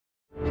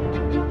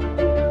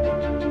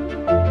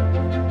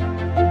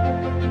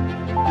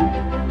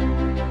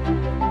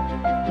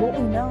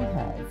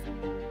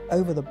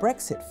over the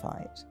Brexit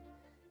fight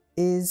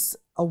is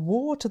a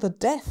war to the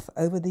death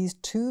over these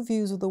two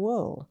views of the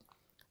world.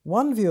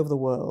 One view of the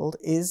world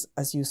is,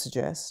 as you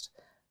suggest,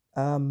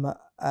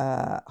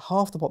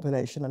 half the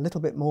population, a little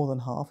bit more than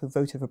half, who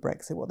voted for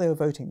Brexit. What they were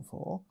voting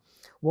for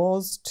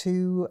was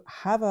to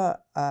have a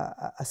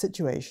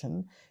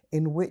situation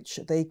in which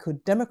they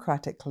could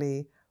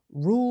democratically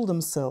rule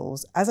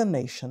themselves as a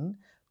nation,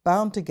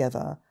 bound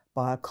together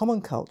by a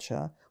common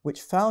culture,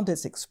 which found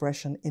its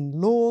expression in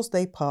laws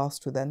they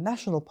passed through their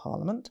national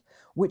parliament,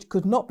 which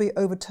could not be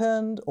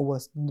overturned or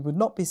would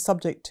not be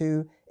subject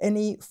to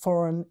any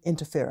foreign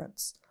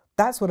interference.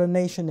 That's what a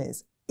nation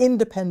is: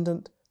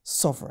 independent,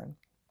 sovereign.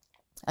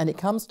 And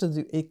it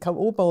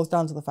all boils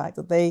down to the fact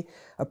that they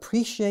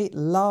appreciate,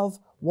 love,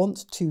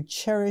 want to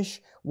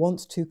cherish,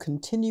 want to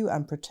continue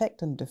and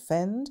protect and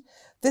defend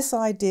this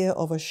idea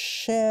of a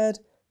shared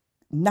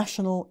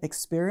national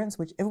experience,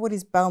 which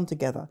everybody's bound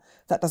together.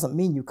 That doesn't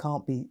mean you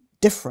can't be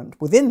different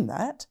within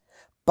that,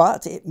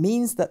 but it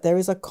means that there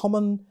is a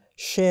common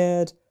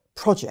shared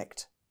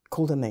project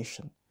called a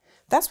nation.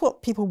 That's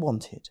what people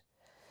wanted.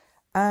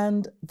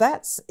 And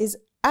that is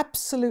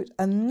absolute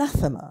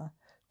anathema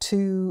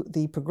to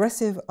the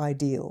progressive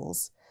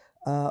ideals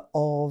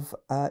of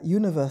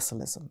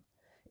universalism,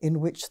 in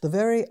which the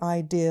very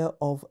idea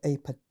of a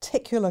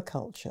particular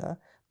culture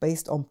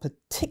based on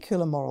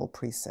particular moral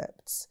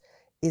precepts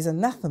is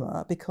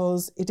anathema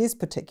because it is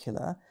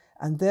particular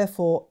and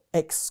therefore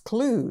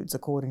excludes,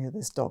 according to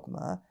this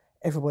dogma,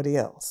 everybody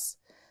else.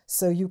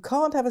 So you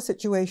can't have a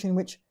situation in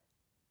which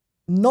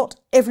not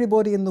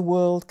everybody in the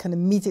world can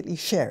immediately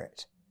share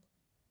it.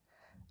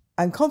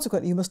 And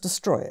consequently, you must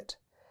destroy it.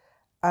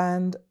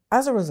 And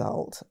as a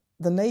result,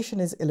 the nation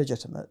is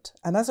illegitimate.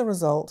 And as a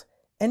result,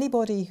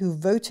 anybody who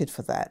voted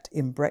for that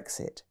in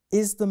Brexit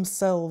is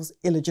themselves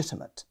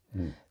illegitimate.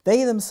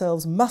 They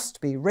themselves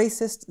must be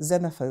racist,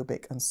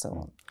 xenophobic, and so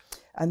on.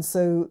 And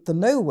so the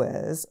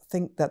nowheres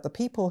think that the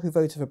people who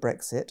voted for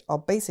Brexit are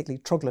basically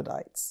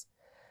troglodytes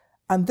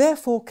and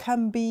therefore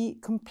can be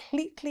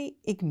completely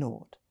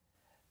ignored.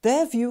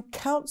 Their view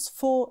counts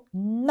for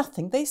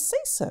nothing. They say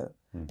so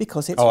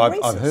because it's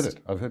racist. I've heard it.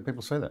 I've heard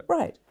people say that.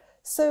 Right.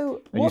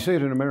 So and you see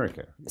it in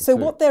America. So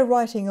what they're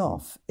writing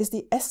off is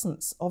the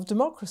essence of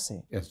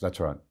democracy. Yes, that's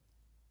right.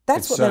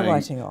 That's what they're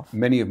writing off.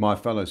 Many of my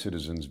fellow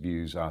citizens'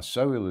 views are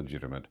so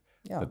illegitimate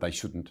that they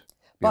shouldn't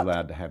be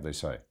allowed to have their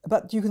say.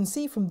 But you can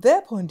see from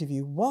their point of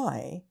view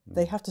why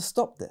they have to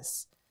stop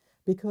this.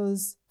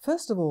 Because,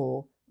 first of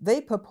all,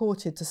 they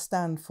purported to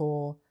stand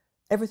for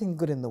everything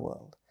good in the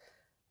world.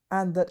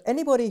 And that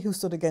anybody who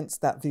stood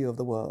against that view of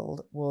the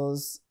world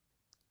was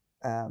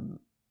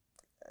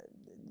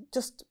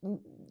just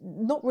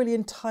not really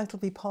entitled to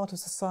be part of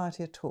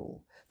society at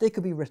all. They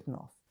could be written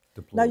off.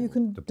 Now you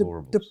can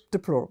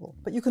deplorable,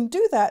 but you can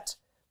do that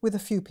with a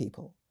few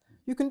people.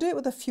 You can do it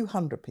with a few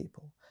hundred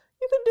people.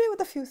 You can do it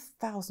with a few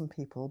thousand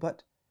people,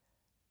 but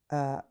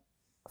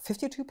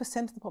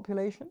 52% of the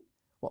population,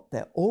 what?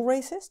 They're all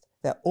racist.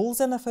 They're all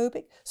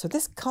xenophobic. So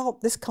this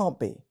can't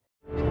be.